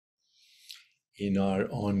in our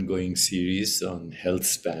ongoing series on health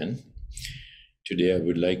span. Today, I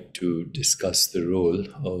would like to discuss the role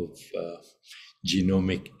of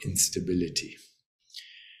genomic instability.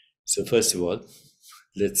 So first of all,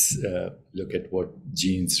 let's look at what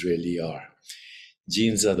genes really are.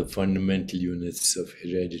 Genes are the fundamental units of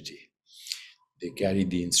heredity. They carry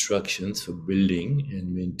the instructions for building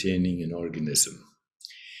and maintaining an organism.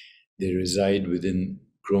 They reside within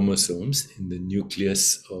chromosomes in the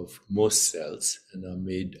nucleus of most cells and are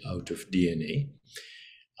made out of DNA,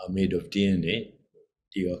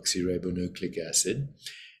 deoxyribonucleic acid,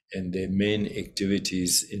 and their main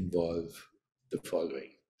activities involve the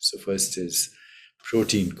following. So first is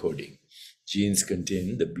protein coding. Genes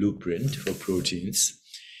contain the blueprint for proteins,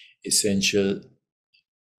 essential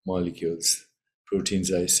molecules.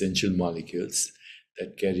 Proteins are essential molecules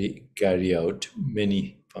that carry out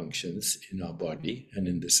many functions in our body and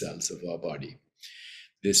in the cells of our body.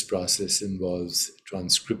 This process involves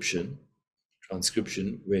transcription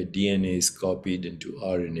where DNA is copied into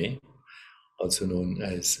RNA, also known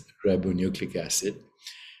as ribonucleic acid,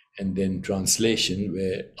 and then translation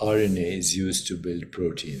where RNA is used to build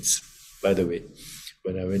proteins. By the way,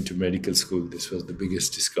 when I went to medical school, this was the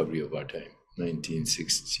biggest discovery of our time,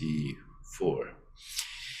 1964.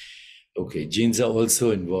 Okay, genes are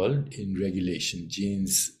also involved in regulation.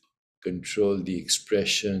 Genes control the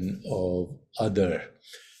expression of other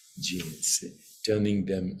genes, turning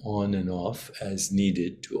them on and off as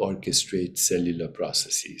needed to orchestrate cellular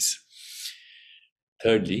processes.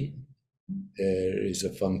 Thirdly, there is a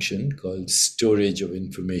function called storage of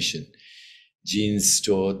information. Genes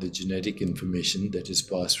store the genetic information that is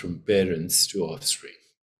passed from parents to offspring.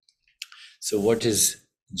 So what is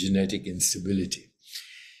genetic instability?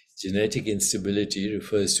 Genetic instability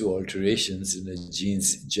refers to alterations in a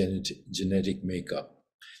gene's genetic makeup.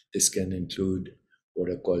 This can include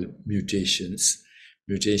what are called mutations.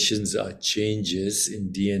 Mutations are changes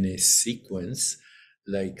in DNA sequence,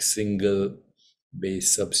 like single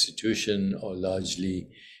base substitution or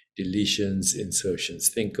largely deletions, insertions.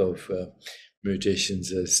 Think of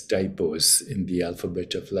mutations as typos in the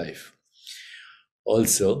alphabet of life.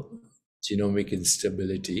 Also, genomic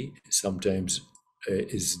instability sometimes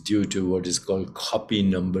is due to what is called copy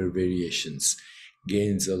number variations,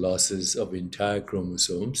 gains or losses of entire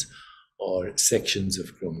chromosomes or sections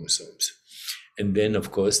of chromosomes. And then,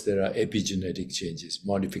 of course, there are epigenetic changes,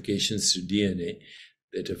 modifications to DNA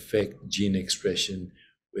that affect gene expression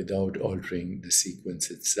without altering the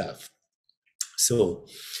sequence itself. So,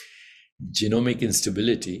 genomic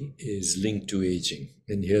instability is linked to aging,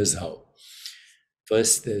 and here's how.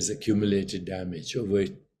 First, there's accumulated damage. Over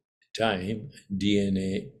time,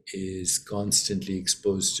 DNA is constantly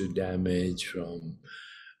exposed to damage from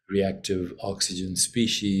reactive oxygen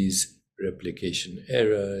species, replication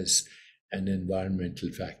errors, and environmental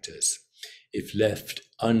factors. If left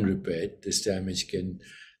unrepaired, this damage can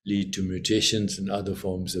lead to mutations and other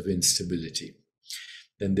forms of instability.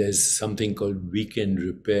 Then there's something called weakened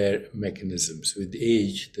repair mechanisms. With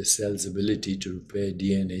age, the cell's ability to repair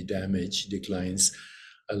DNA damage declines,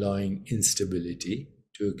 allowing instability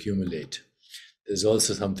to accumulate. There's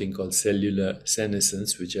also something called cellular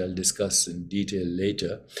senescence, which I'll discuss in detail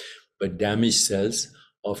later, but damaged cells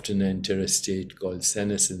often enter a state called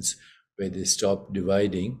senescence, where they stop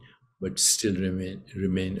dividing but still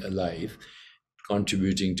remain alive,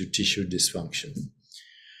 contributing to tissue dysfunction.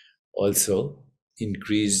 Also,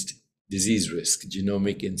 increased disease risk.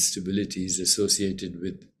 Genomic instability is associated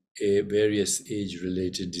with various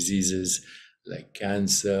age-related diseases like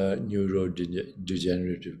cancer,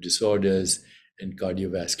 neurodegenerative disorders, and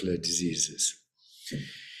cardiovascular diseases.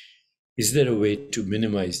 Is there a way to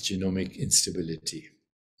minimize genomic instability?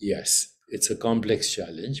 Yes, it's a complex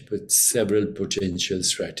challenge, but several potential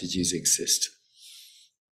strategies exist.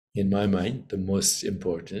 In my mind, the most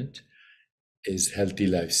important is healthy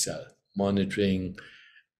lifestyle, monitoring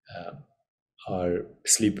our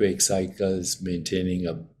sleep-wake cycles, maintaining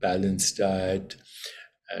a balanced diet,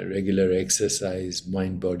 regular exercise,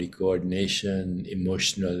 mind-body coordination,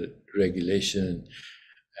 emotional regulation,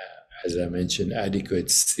 as I mentioned, adequate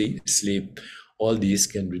sleep. All these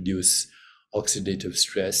can reduce oxidative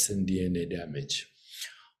stress and DNA damage.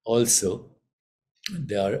 Also,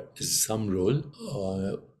 there is some role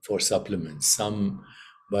for supplements. Some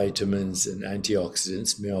vitamins and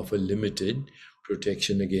antioxidants may offer limited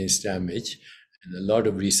protection against damage. And a lot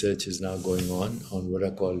of research is now going on what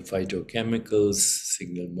are called phytochemicals,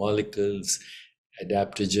 signal molecules,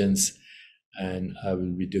 adaptogens, and I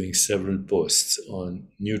will be doing several posts on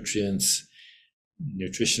nutrients,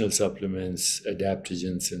 nutritional supplements,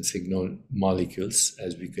 adaptogens, and signal molecules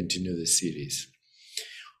as we continue this series.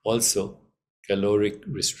 Also, caloric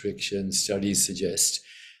restriction. Studies suggest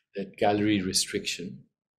that calorie restriction,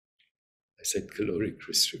 I said caloric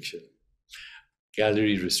restriction,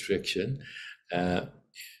 calorie restriction,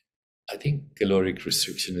 I think caloric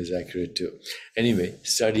restriction is accurate too. Anyway,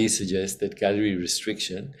 studies suggest that calorie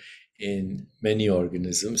restriction in many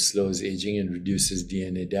organisms slows aging and reduces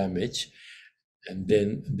DNA damage. And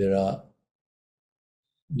then there are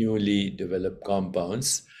newly developed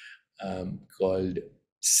compounds called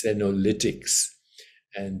senolytics.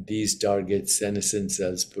 And these target senescent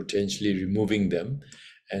cells, potentially removing them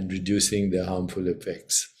and reducing their harmful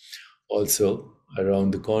effects. Also,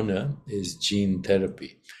 around the corner is gene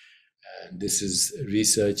therapy. And this is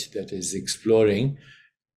research that is exploring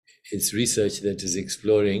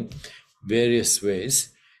various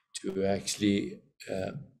ways to actually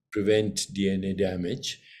prevent DNA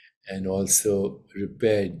damage and also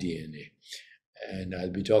repair DNA. And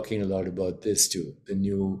I'll be talking a lot about this too, the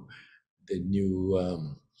new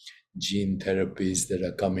gene therapies that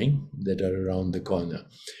are coming, that are around the corner.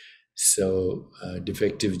 So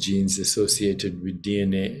defective genes associated with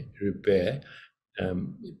DNA repair,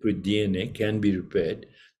 with DNA, can be repaired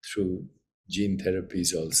through gene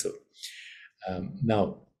therapies also.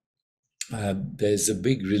 Now, there's a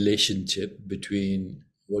big relationship between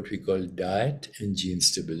what we call diet and gene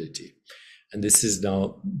stability. And this is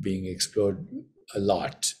now being explored a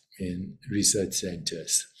lot in research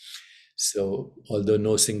centers. So although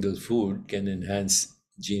no single food can enhance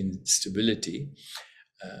gene stability,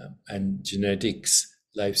 and genetics,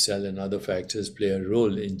 lifestyle, and other factors play a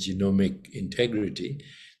role in genomic integrity,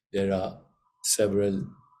 there are several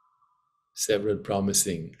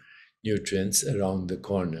promising nutrients around the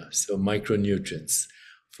corner. So micronutrients.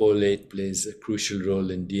 Folate plays a crucial role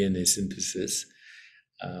in DNA synthesis,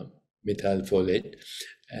 methylfolate,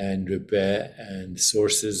 and repair. And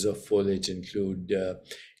sources of folate include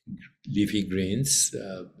leafy greens,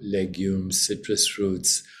 legumes, citrus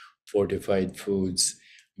fruits, fortified foods.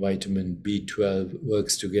 Vitamin B12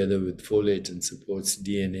 works together with folate and supports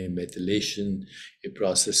DNA methylation, a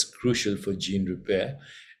process crucial for gene repair.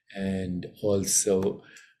 And also,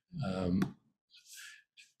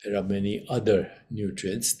 there are many other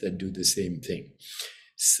nutrients that do the same thing.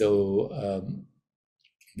 So,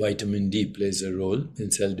 vitamin D plays a role in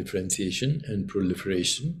cell differentiation and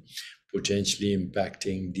proliferation, potentially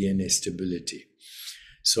impacting DNA stability.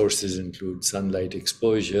 Sources include sunlight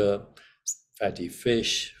exposure, fatty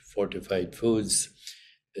fish, fortified foods.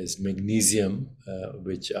 There's magnesium,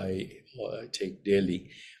 which I take daily,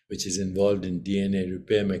 which is involved in DNA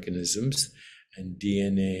repair mechanisms and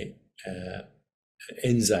DNA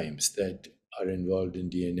enzymes that are involved in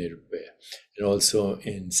DNA repair, and also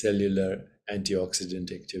in cellular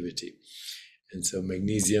antioxidant activity. And so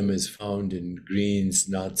magnesium is found in greens,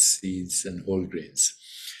 nuts, seeds, and whole grains.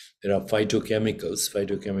 There are phytochemicals.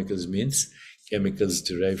 Phytochemicals means chemicals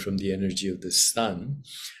derived from the energy of the sun,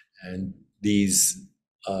 and these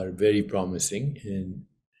are very promising in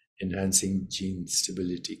enhancing gene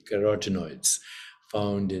stability. Carotenoids,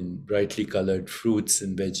 found in brightly colored fruits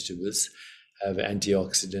and vegetables, have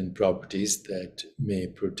antioxidant properties that may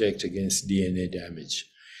protect against DNA damage.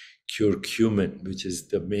 Curcumin, which is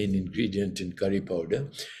the main ingredient in curry powder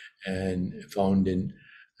and found in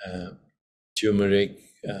turmeric,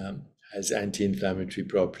 has anti-inflammatory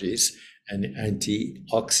properties and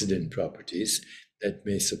antioxidant properties that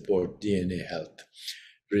may support DNA health.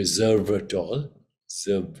 Resveratrol,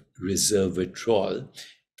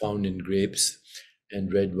 found in grapes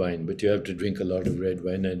and red wine, but you have to drink a lot of red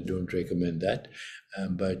wine. I don't recommend that,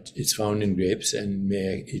 but it's found in grapes, and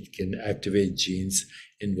it can activate genes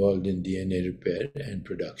involved in DNA repair and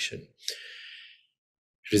production.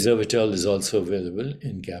 Resveratrol is also available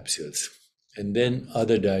in capsules. And then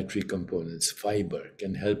other dietary components. Fiber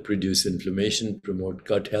can help reduce inflammation, promote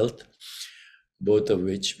gut health, both of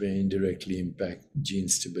which may indirectly impact gene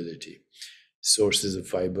stability. Sources of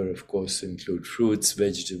fiber, of course, include fruits,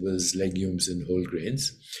 vegetables, legumes, and whole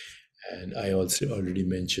grains. And I also already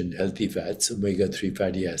mentioned healthy fats, omega-3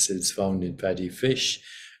 fatty acids found in fatty fish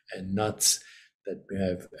and nuts that may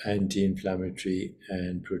have anti-inflammatory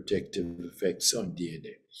and protective effects on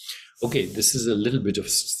DNA. Okay, this is a little bit of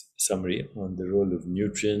summary on the role of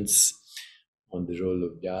nutrients, on the role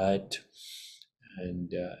of diet,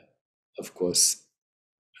 and of course,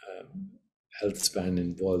 health span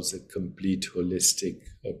involves a complete holistic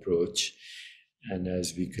approach. And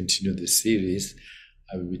as we continue this series,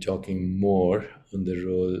 I will be talking more on the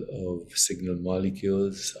role of signal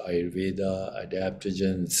molecules, Ayurveda,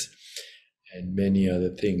 adaptogens, and many other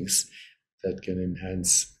things that can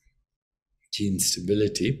enhance gene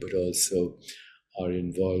stability, but also are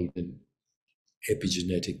involved in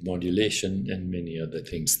epigenetic modulation, and many other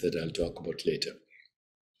things that I'll talk about later.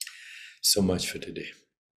 So much for today.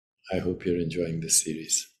 I hope you're enjoying this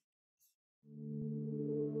series.